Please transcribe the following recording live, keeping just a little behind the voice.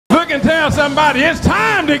back and tell somebody it's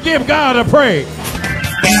time to give God a praise.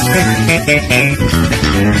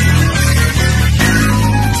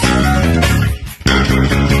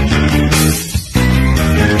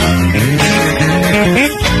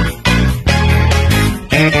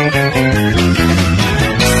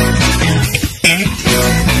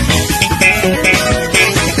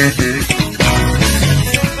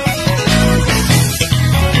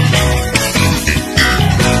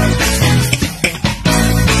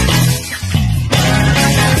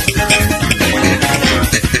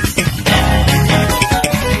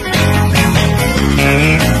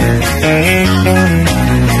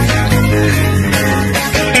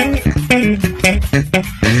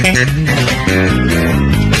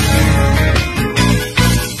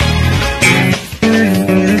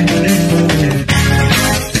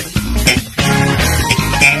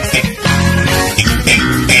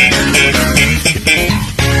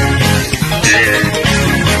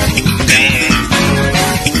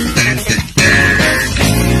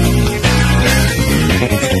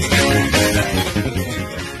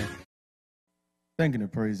 Thanking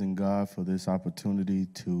and praising God for this opportunity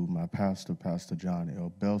to my pastor, Pastor John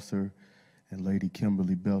L. Belser, and Lady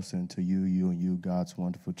Kimberly Belser, and to you, God's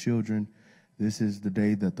wonderful children. This is the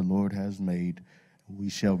day that the Lord has made. We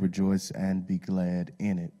shall rejoice and be glad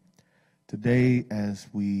in it. Today, as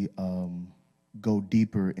we go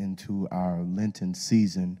deeper into our Lenten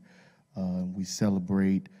season, we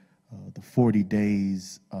celebrate the 40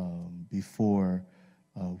 days before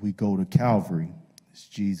we go to Calvary. It's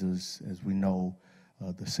Jesus, as we know,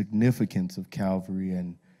 the significance of Calvary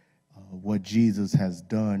and what Jesus has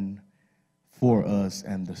done for us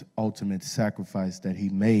and the ultimate sacrifice that he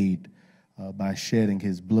made by shedding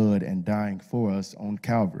his blood and dying for us on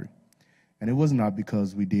Calvary. And it was not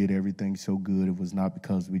because we did everything so good. It was not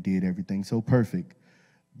because we did everything so perfect,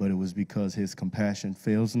 but it was because his compassion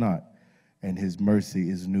fails not and his mercy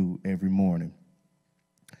is new every morning.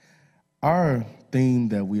 Our theme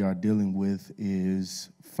that we are dealing with is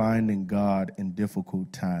finding God in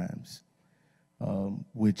difficult times,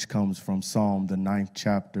 which comes from Psalm, the 9th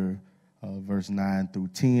chapter, verse 9 through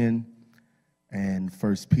 10, and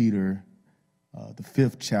 1 Peter, the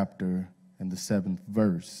 5th chapter, and the 7th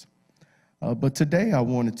verse. But today I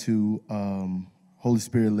wanted to, Holy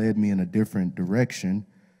Spirit led me in a different direction,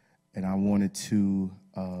 and I wanted to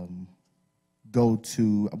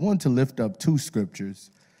lift up two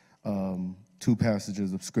scriptures, two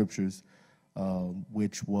passages of scriptures,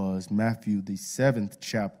 which was Matthew, the 7th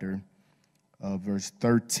chapter, verse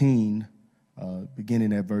 13,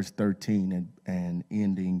 beginning at verse 13 and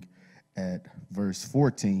ending at verse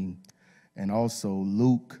 14, and also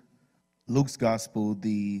Luke's Gospel,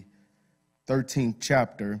 the 13th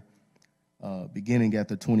chapter, beginning at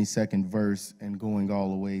the 22nd verse and going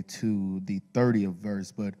all the way to the 30th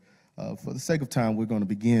verse. But for the sake of time, we're going to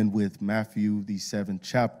begin with Matthew, the 7th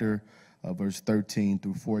chapter, verse 13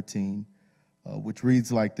 through 14, which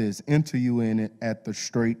reads like this: Enter you in it at the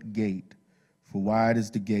straight gate, for wide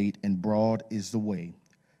is the gate and broad is the way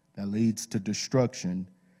that leads to destruction,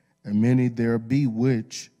 and many there be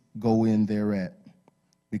which go in thereat.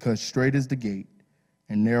 Because straight is the gate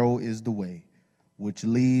and narrow is the way which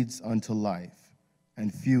leads unto life,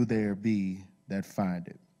 and few there be that find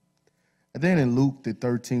it. And then in Luke, the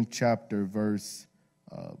 13th chapter, verse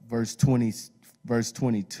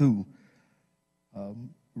 22,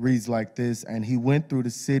 reads like this: And he went through the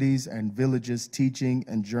cities and villages, teaching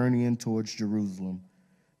and journeying towards Jerusalem.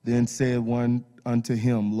 Then said one unto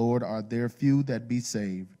him, Lord, are there few that be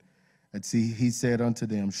saved? And he said unto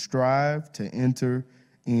them, Strive to enter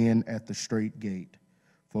in at the strait gate.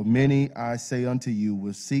 For many, I say unto you,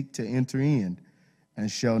 will seek to enter in, and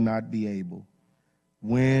shall not be able.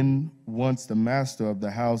 When once the master of the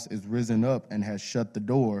house is risen up and has shut the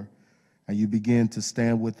door, and you begin to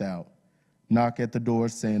stand without, knock at the door,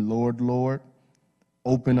 saying, Lord, Lord,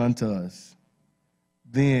 open unto us.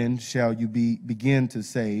 Then shall you begin to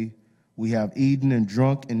say, We have eaten and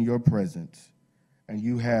drunk in your presence, and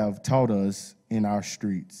you have taught us in our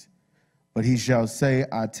streets. But he shall say,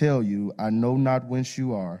 I tell you, I know not whence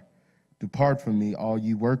you are. Depart from me, all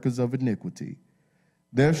ye workers of iniquity.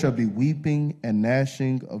 There shall be weeping and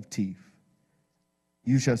gnashing of teeth.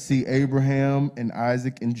 You shall see Abraham and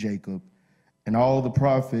Isaac and Jacob and all the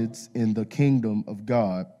prophets in the kingdom of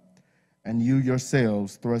God, and you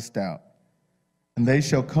yourselves thrust out. And they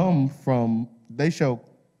shall come from the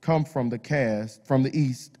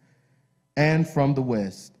east and from the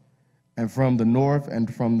west and from the north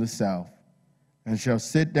and from the south, and shall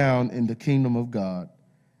sit down in the kingdom of God.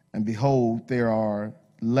 And behold, there are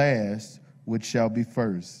last which shall be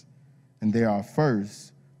first, and there are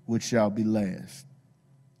first which shall be last.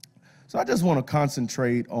 So I just want to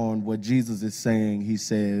concentrate on what Jesus is saying. He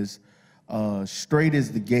says, straight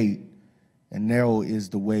is the gate and narrow is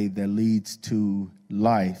the way that leads to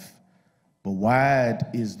life, but wide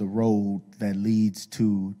is the road that leads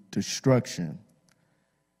to destruction.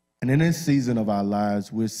 And in this season of our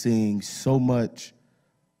lives, we're seeing so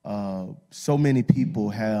many people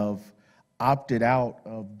have opted out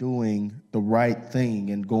of doing the right thing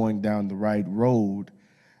and going down the right road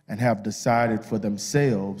and have decided for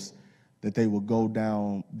themselves that they will go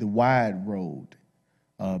down the wide road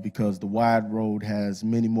because the wide road has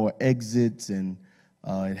many more exits and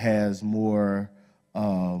it has more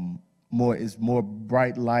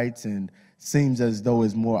bright lights and seems as though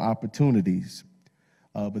it's more opportunities.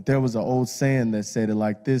 But there was an old saying that said it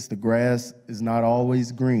like this: the grass is not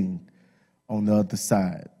always green on the other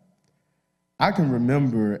side. I can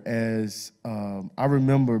remember I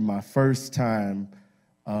remember my first time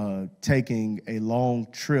taking a long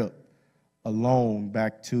trip alone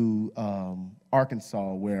back to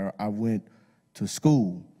Arkansas, where I went to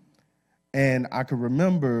school. And I can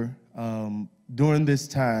remember during this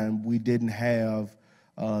time, we didn't have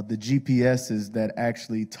the GPSs that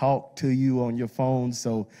actually talk to you on your phone.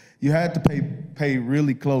 So you had to pay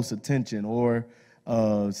really close attention, or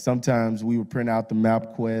sometimes we would print out the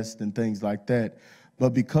MapQuest and things like that.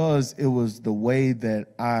 But because it was the way that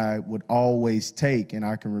I would always take, and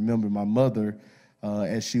I can remember my mother,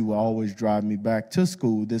 as she would always drive me back to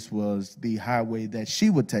school, this was the highway that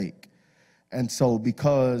she would take. And so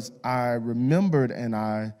because I remembered and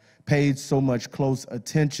I paid so much close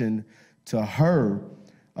attention to her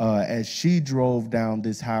as she drove down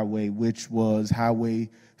this highway, which was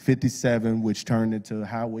Highway 57, which turned into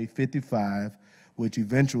Highway 55, which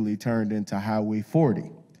eventually turned into Highway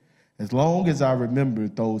 40. As long as I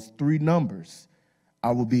remembered those three numbers,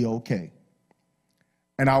 I would be okay.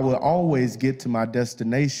 And I would always get to my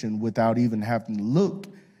destination without even having to look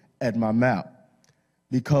at my map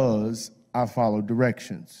because I followed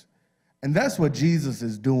directions. And that's what Jesus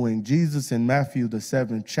is doing. Jesus in Matthew, the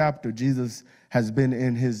 7th chapter, Jesus has been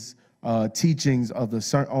in his teachings of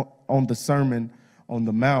on the Sermon on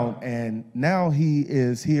the Mount, and now he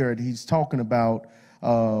is here and he's talking about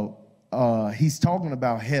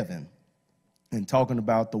heaven and talking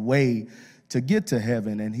about the way to get to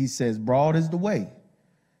heaven. And he says, broad is the way,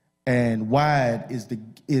 and wide is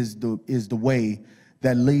the way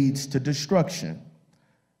that leads to destruction.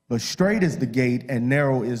 But straight is the gate and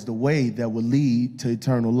narrow is the way that will lead to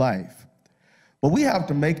eternal life. But we have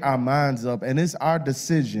to make our minds up, and it's our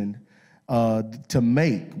decision to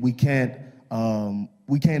make. We can't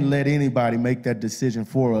let anybody make that decision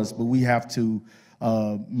for us, but we have to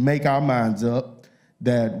make our minds up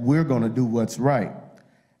that we're going to do what's right.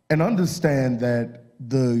 And understand that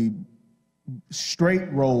the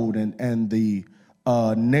straight road and the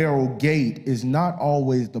narrow gate is not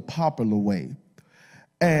always the popular way.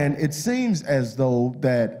 And it seems as though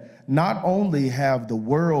that not only have the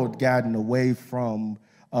world gotten away from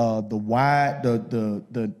the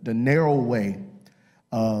narrow way,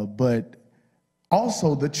 but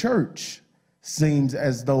also the church seems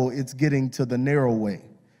as though it's getting to the narrow way,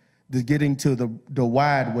 getting to the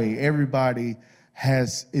wide way.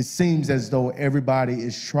 It seems as though everybody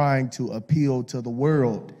is trying to appeal to the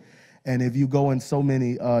world. And if you go in so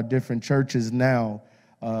many different churches now,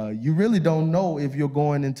 you really don't know if you're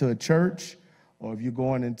going into a church or if you're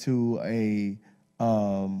going into a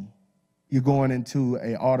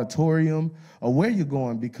auditorium or where you're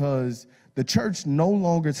going, because the church no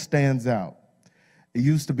longer stands out. It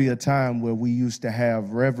used to be a time where we used to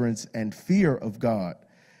have reverence and fear of God,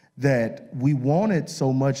 that we wanted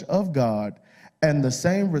so much of God, and the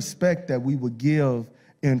same respect that we would give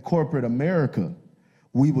in corporate America,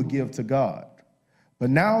 we would give to God. But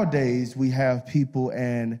nowadays, we have people,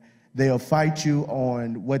 and they'll fight you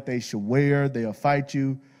on what they should wear. They'll fight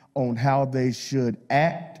you on how they should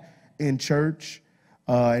act in church.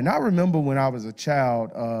 And I remember when I was a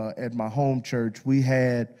child at my home church, we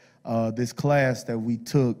had this class that we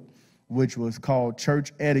took, which was called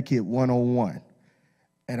Church Etiquette 101.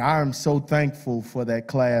 And I am so thankful for that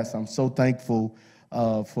class. I'm so thankful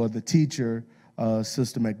for the teacher,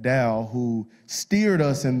 Sister McDowell, who steered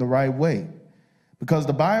us in the right way. Because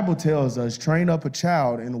the Bible tells us, train up a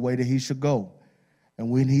child in the way that he should go.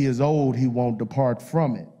 And when he is old, he won't depart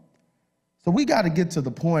from it. So we got to get to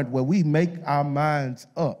the point where we make our minds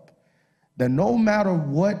up that no matter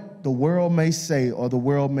what the world may say or the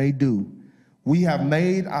world may do, we have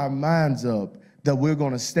made our minds up that we're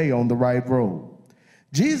going to stay on the right road.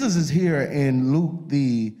 Jesus is here in Luke,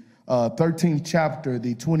 the 13th chapter,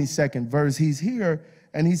 the 22nd verse. He's here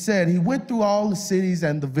And he said he went through all the cities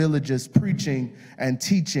and the villages preaching and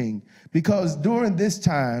teaching, because during this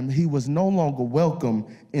time he was no longer welcome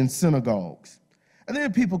in synagogues. And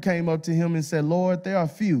then people came up to him and said, Lord, there are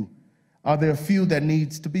few. Are there few that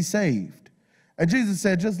needs to be saved? And Jesus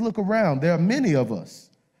said, just look around. There are many of us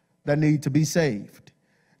that need to be saved.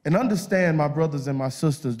 And understand, my brothers and my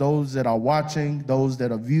sisters, those that are watching, those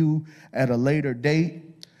that are viewed at a later date,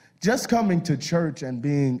 just coming to church and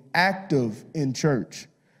being active in church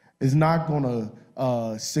is not going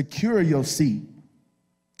to secure your seat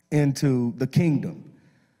into the kingdom.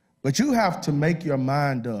 But you have to make your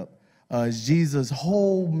mind up. Jesus'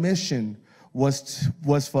 whole mission was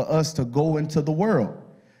for us to go into the world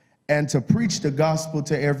and to preach the gospel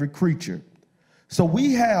to every creature. So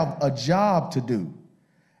we have a job to do.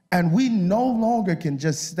 And we no longer can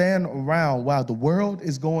just stand around while the world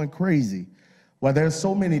is going crazy, while there's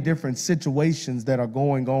so many different situations that are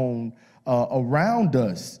going on around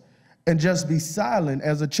us, and just be silent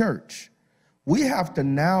as a church. We have to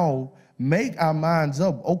now make our minds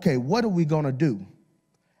up. Okay, what are we going to do?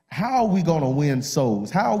 How are we going to win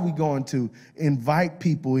souls? How are we going to invite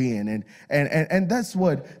people in? And that's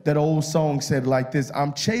what that old song said like this: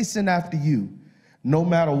 I'm chasing after you. No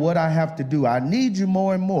matter what I have to do, I need you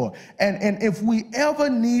more and more. And if we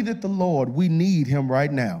ever needed the Lord, we need him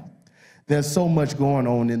right now. There's so much going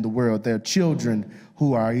on in the world. There are children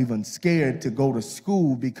who are even scared to go to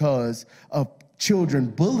school because of children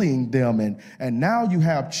bullying them, and now you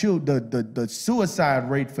have the suicide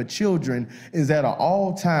rate for children is at an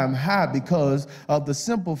all-time high because of the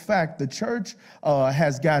simple fact the church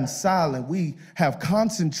has gotten silent. We have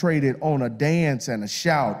concentrated on a dance and a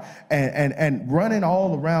shout and running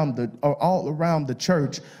all around the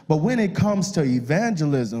church, but when it comes to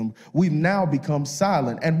evangelism, we've now become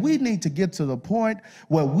silent, and we need to get to the point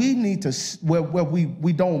where we need to where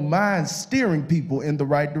we don't mind steering people in the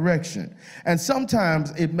right direction. And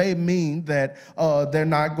sometimes it may mean that they're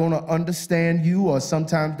not going to understand you, or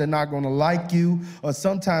sometimes they're not going to like you, or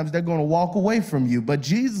sometimes they're going to walk away from you. But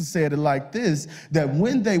Jesus said it like this, that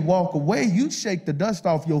when they walk away, you shake the dust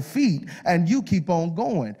off your feet and you keep on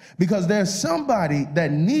going. Because there's somebody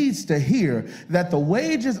that needs to hear that the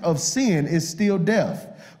wages of sin is still death,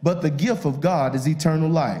 but the gift of God is eternal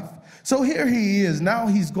life. So here he is. Now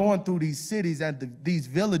he's going through these cities and these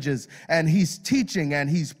villages, and he's teaching and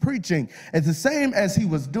he's preaching. It's the same as he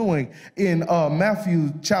was doing in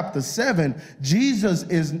Matthew chapter 7. Jesus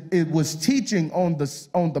was teaching on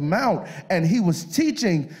the mount, and he was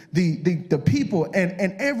teaching the people,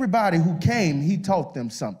 and everybody who came, he taught them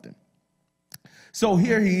something. So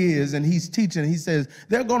here he is, and he's teaching. He says,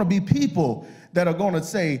 there are going to be people that are going to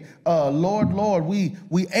say, Lord, Lord, we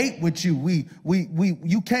ate with you.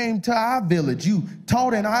 You came to our village. You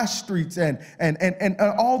taught in our streets and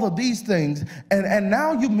all of these things. And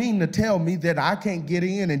now you mean to tell me that I can't get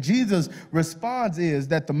in? And Jesus' response is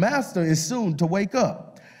that the master is soon to wake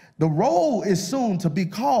up. The roll is soon to be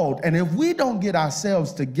called. And if we don't get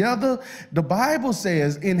ourselves together, the Bible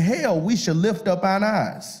says in hell we should lift up our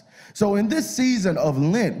eyes. So in this season of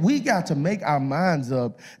Lent, we got to make our minds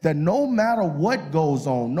up that no matter what goes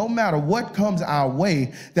on, no matter what comes our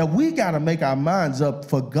way, that we got to make our minds up,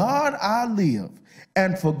 for God I live,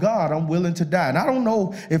 and for God I'm willing to die. And I don't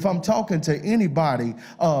know if I'm talking to anybody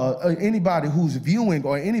who's viewing,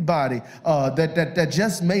 or anybody that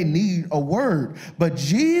just may need a word, but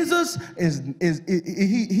Jesus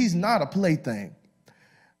he's not a plaything.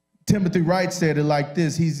 Timothy Wright said it like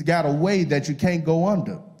this: he's got a way that you can't go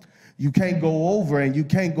under. You can't go over and you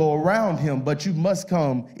can't go around him, but you must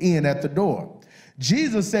come in at the door.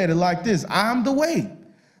 Jesus said it like this: I'm the way,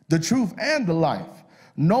 the truth, and the life.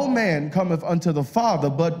 No man cometh unto the Father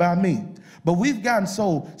but by me. But we've gotten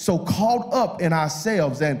so caught up in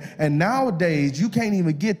ourselves, and nowadays you can't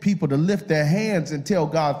even get people to lift their hands and tell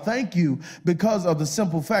God thank you, because of the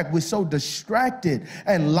simple fact we're so distracted,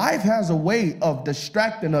 and life has a way of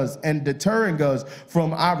distracting us and deterring us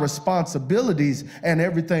from our responsibilities and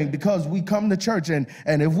everything, because we come to church, and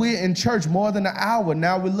if we're in church more than an hour,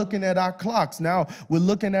 now we're looking at our clocks, now we're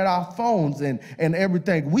looking at our phones and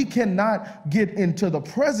everything. We cannot get into the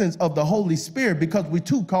presence of the Holy Spirit because we're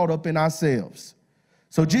too caught up in ourselves.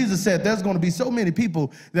 So Jesus said there's going to be so many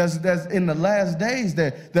people that's in the last days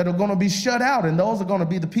that are going to be shut out, and those are going to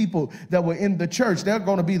be the people that were in the church. They're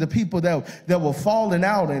going to be the people that were falling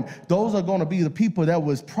out, and those are going to be the people that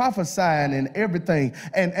was prophesying and everything,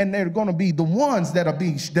 and they're going to be the ones that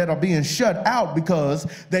are being shut out because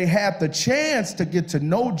they had the chance to get to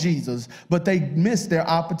know Jesus, but they missed their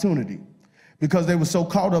opportunity. because they were so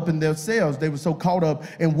caught up in themselves. They were so caught up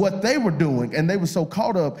in what they were doing, and they were so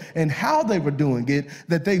caught up in how they were doing it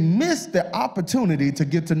that they missed the opportunity to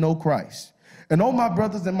get to know Christ. And oh, my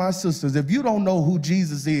brothers and my sisters, if you don't know who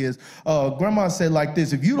Jesus is, Grandma said like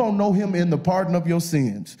this: if you don't know him in the pardon of your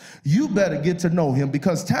sins, you better get to know him,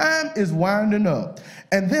 because time is winding up.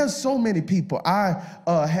 And there's so many people I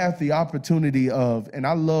have the opportunity of, and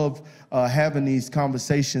I love having these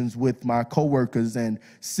conversations with my coworkers and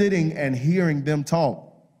sitting and hearing them talk.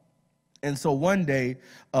 And so one day,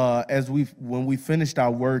 when we finished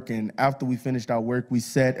our work, and after we finished our work, we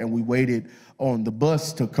sat and we waited on the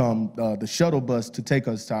bus to come, the shuttle bus to take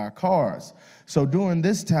us to our cars. So during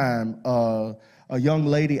this time, a young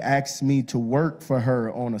lady asked me to work for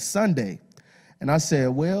her on a Sunday. And I said,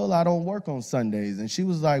 well, I don't work on Sundays. And she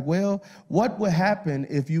was like, well, what would happen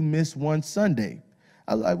if you miss one Sunday?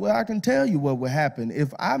 I was like, well, I can tell you what would happen.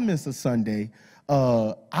 If I miss a Sunday,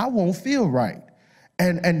 I won't feel right.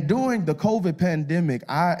 And during the COVID pandemic,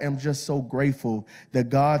 I am just so grateful that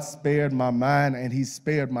God spared my mind and he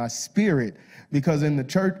spared my spirit, because in the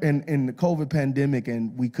church, in the COVID pandemic,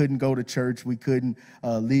 and we couldn't go to church, we couldn't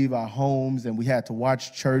leave our homes, and we had to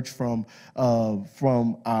watch church from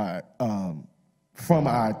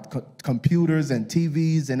our computers and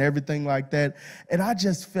TVs and everything like that. And I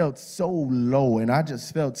just felt so low, and I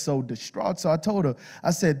just felt so distraught. So I told her,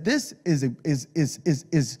 I said, this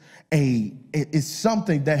is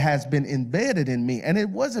something that has been embedded in me. And it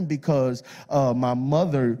wasn't because my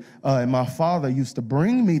mother and my father used to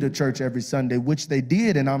bring me to church every Sunday, which they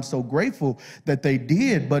did, and I'm so grateful that they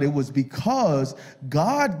did, but it was because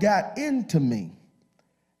God got into me.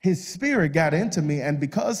 His spirit got into me, and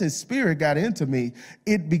because his spirit got into me,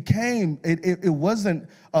 it wasn't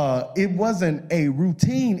a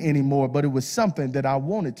routine anymore, but it was something that I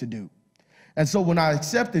wanted to do. And so when I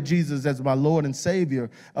accepted Jesus as my Lord and Savior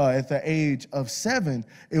at the age of 7,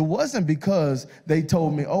 it wasn't because they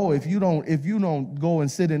told me, oh, if you don't go and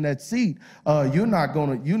sit in that seat, you're not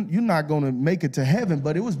gonna make it to heaven.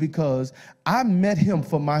 But it was because I met him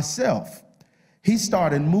for myself. He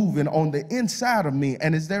started moving on the inside of me.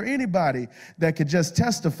 And is there anybody that could just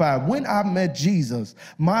testify? When I met Jesus,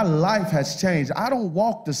 my life has changed. I don't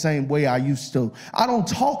walk the same way I used to. I don't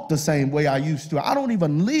talk the same way I used to. I don't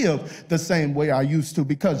even live the same way I used to,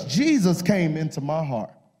 because Jesus came into my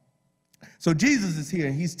heart. So Jesus is here,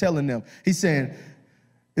 and he's telling them, he's saying,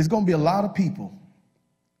 there's going to be a lot of people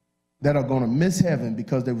that are going to miss heaven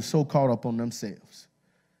because they were so caught up on themselves.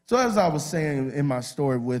 So as I was saying in my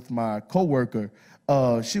story with my coworker,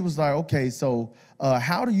 she was like, okay, so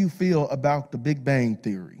how do you feel about the Big Bang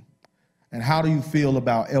Theory? And how do you feel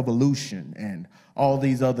about evolution and all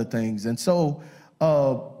these other things? And so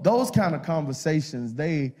those kind of conversations,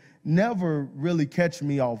 they never really catch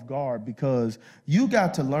me off guard, because you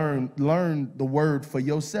got to learn the word for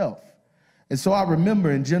yourself. And so I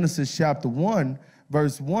remember in Genesis chapter 1,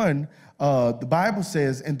 verse 1, the Bible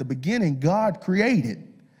says, in the beginning, God created.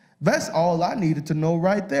 That's all I needed to know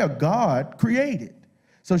right there. God created.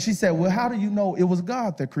 So she said, well, how do you know it was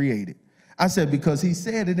God that created? I said, because he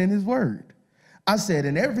said it in his word. I said,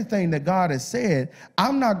 and everything that God has said,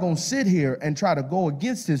 I'm not going to sit here and try to go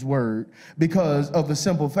against his word, because of the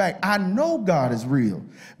simple fact, I know God is real,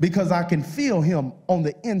 because I can feel him on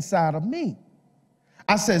the inside of me.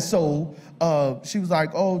 I said, so she was like,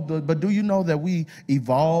 oh, but do you know that we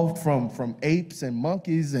evolved from apes and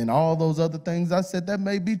monkeys and all those other things? I said, that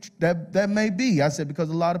may be. I said, because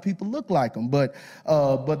a lot of people look like them. But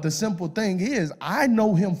the simple thing is, I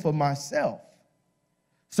know him for myself.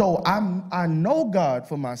 So I know God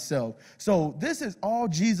for myself. So this is all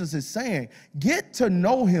Jesus is saying. Get to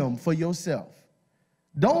know him for yourself.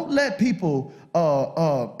 Don't let people,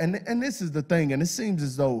 and this is the thing, and it seems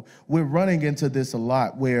as though we're running into this a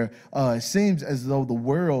lot, where it seems as though the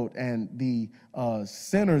world and the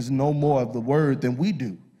sinners know more of the word than we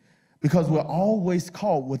do, because we're always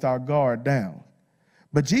caught with our guard down.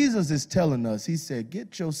 But Jesus is telling us, he said,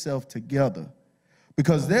 get yourself together,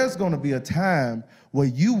 because there's going to be a time where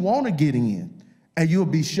you want to get in and you'll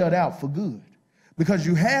be shut out for good. Because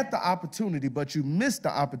you had the opportunity, but you missed the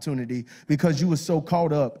opportunity because you were so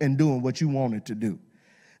caught up in doing what you wanted to do.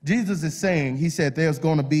 Jesus is saying, he said, there's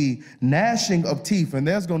going to be gnashing of teeth, and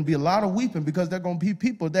there's going to be a lot of weeping, because there are going to be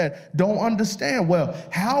people that don't understand. Well,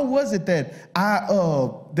 how was it that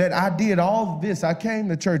I did all of this? I came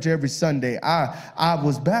to church every Sunday. I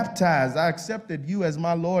was baptized. I accepted you as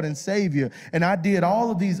my Lord and Savior, and I did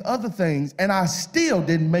all of these other things, and I still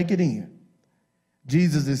didn't make it in.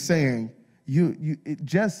 Jesus is saying,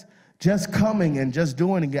 just Just coming and just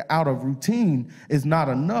doing it out of routine is not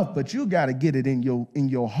enough, but you got to get it in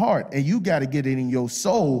your heart, and you got to get it in your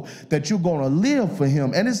soul that you're going to live for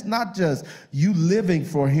him. And it's not just you living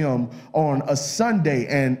for him on a Sunday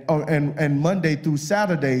and Monday through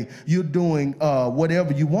Saturday you're doing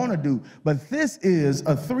whatever you want to do, but this is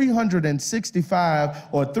a 365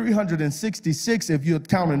 or 366 if you're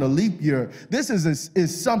counting a leap year. This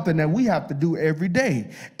is something that we have to do every day.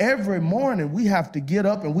 Every morning we have to get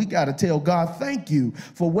up and we got to tell God, thank you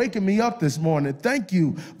for waking me up this morning. Thank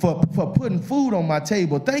you for putting food on my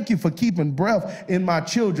table. Thank you for keeping breath in my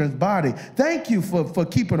children's body. Thank you for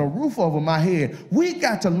keeping a roof over my head. We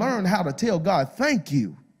got to learn how to tell God, thank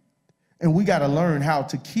you. And we got to learn how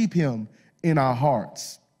to keep him in our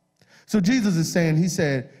hearts. So Jesus is saying, he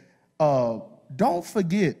said, don't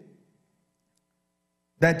forget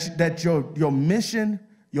that your mission,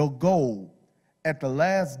 your goal at the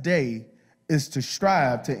last day is to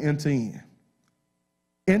strive to enter in.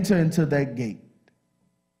 Enter into that gate.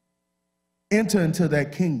 Enter into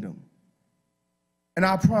that kingdom. And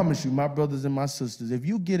I promise you, my brothers and my sisters, if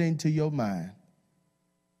you get into your mind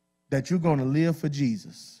that you're going to live for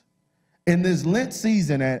Jesus, in this Lent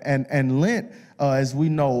season, and Lent, as we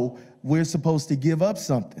know, we're supposed to give up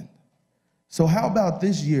something. So how about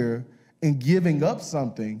this year, in giving up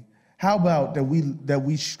something, how about that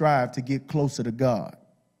we strive to get closer to God?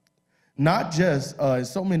 Not just,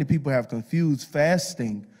 so many people have confused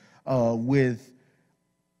fasting with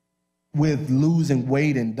losing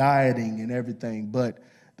weight and dieting and everything, but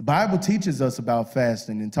the Bible teaches us about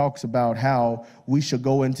fasting and talks about how we should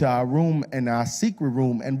go into our room and our secret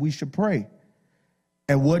room and we should pray.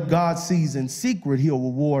 And what God sees in secret, he'll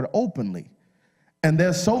reward openly. And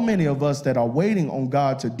there's so many of us that are waiting on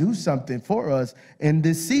God to do something for us in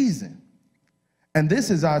this season. And this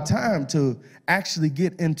is our time to actually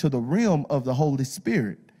get into the realm of the Holy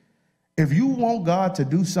Spirit. If you want God to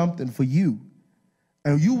do something for you,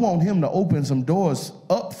 and you want him to open some doors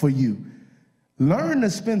up for you, learn to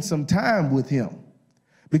spend some time with him.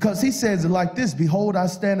 Because he says it like this, behold, I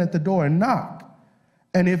stand at the door and knock.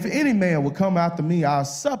 And if any man will come after me, I'll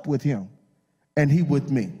sup with him, and he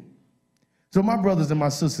with me. So my brothers and my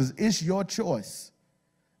sisters, it's your choice.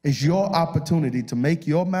 It's your opportunity to make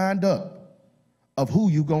your mind up of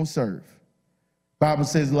who you gonna serve. Bible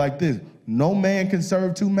says it like this, no man can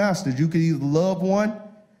serve two masters. You can either love one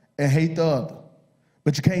and hate the other,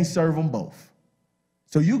 but you can't serve them both.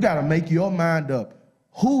 So you gotta make your mind up.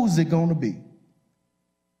 Who's it gonna be?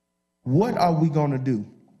 What are we gonna do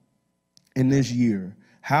in this year?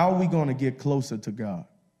 How are we gonna get closer to God?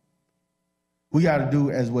 We got to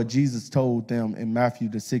do as what Jesus told them in Matthew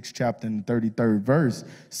the 6th chapter and the 33rd verse.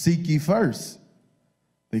 Seek ye first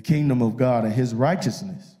the kingdom of God and his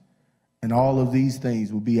righteousness, and all of these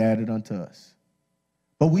things will be added unto us.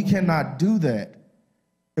 But we cannot do that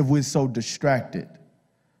if we're so distracted.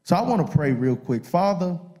 So I want to pray real quick.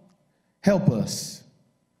 Father, help us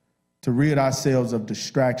to rid ourselves of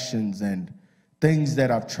distractions and things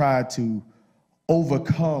that have tried to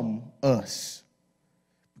overcome us.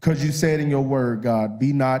 Because you said in your word, God,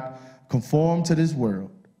 be not conformed to this world,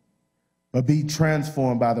 but be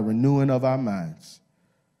transformed by the renewing of our minds.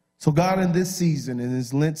 So God, in this season, in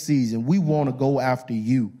this Lent season, we want to go after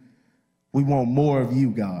you. We want more of you,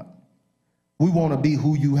 God. We want to be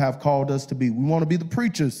who you have called us to be. We want to be the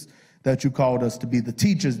preachers that you called us to be, the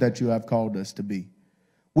teachers that you have called us to be.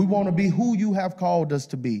 We want to be who you have called us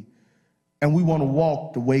to be, and we want to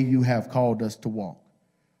walk the way you have called us to walk.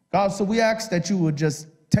 God, so we ask that you would just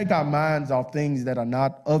take our minds off things that are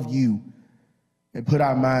not of you and put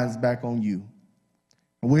our minds back on you.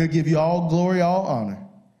 And we'll give you all glory, all honor.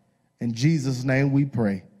 In Jesus' name we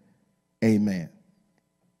pray. Amen.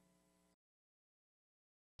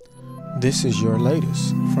 This is your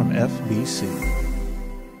latest from FBC.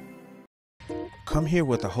 Come hear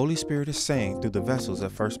what the Holy Spirit is saying through the vessels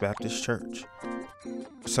of First Baptist Church.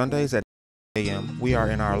 Sundays at 8 a.m. we are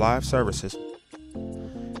in our live services.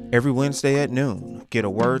 Every Wednesday at noon, get a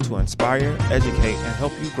word to inspire, educate, and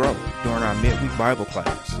help you grow during our midweek Bible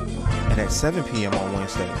class. And at 7 p.m. on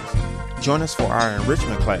Wednesdays, join us for our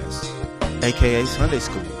enrichment class, aka Sunday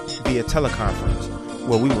School, via teleconference,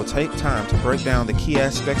 where we will take time to break down the key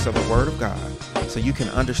aspects of the Word of God so you can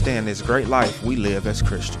understand this great life we live as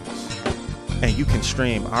Christians. And you can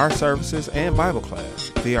stream our services and Bible class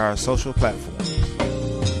via our social platforms.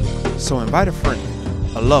 So invite a friend,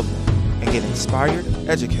 a loved one, and get inspired,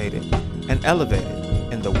 educated, and elevated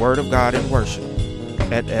in the Word of God and worship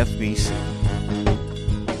at FBC.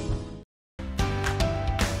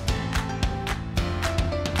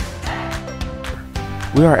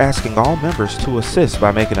 We are asking all members to assist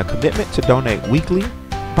by making a commitment to donate weekly,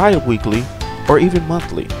 bi-weekly, or even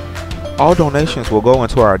monthly. All donations will go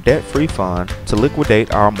into our debt-free fund to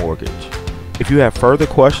liquidate our mortgage. If you have further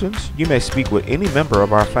questions, you may speak with any member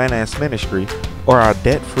of our finance ministry or our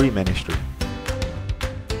debt-free ministry.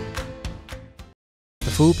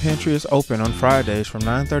 The food pantry is open on Fridays from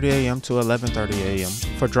 9:30 a.m. to 11:30 a.m.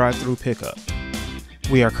 for drive-through pickup.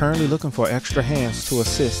 We are currently looking for extra hands to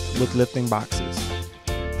assist with lifting boxes.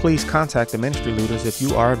 Please contact the ministry leaders if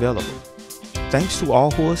you are available. Thanks to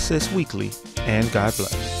all who assist weekly, and God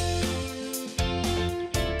bless.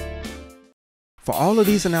 For all of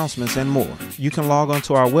these announcements and more, you can log on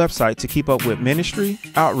to our website to keep up with ministry,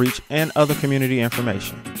 outreach, and other community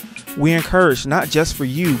information. We encourage not just for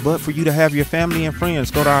you, but for you to have your family and friends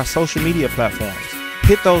go to our social media platforms.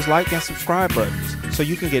 Hit those like and subscribe buttons so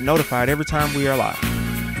you can get notified every time we are live.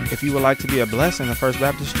 If you would like to be a blessing to First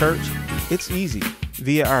Baptist Church, it's easy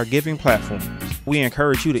via our giving platforms. We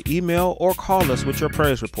encourage you to email or call us with your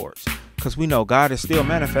praise reports, because we know God is still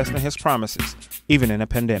manifesting His promises, even in a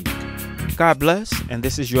pandemic. God bless, and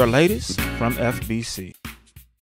this is your latest from FBC.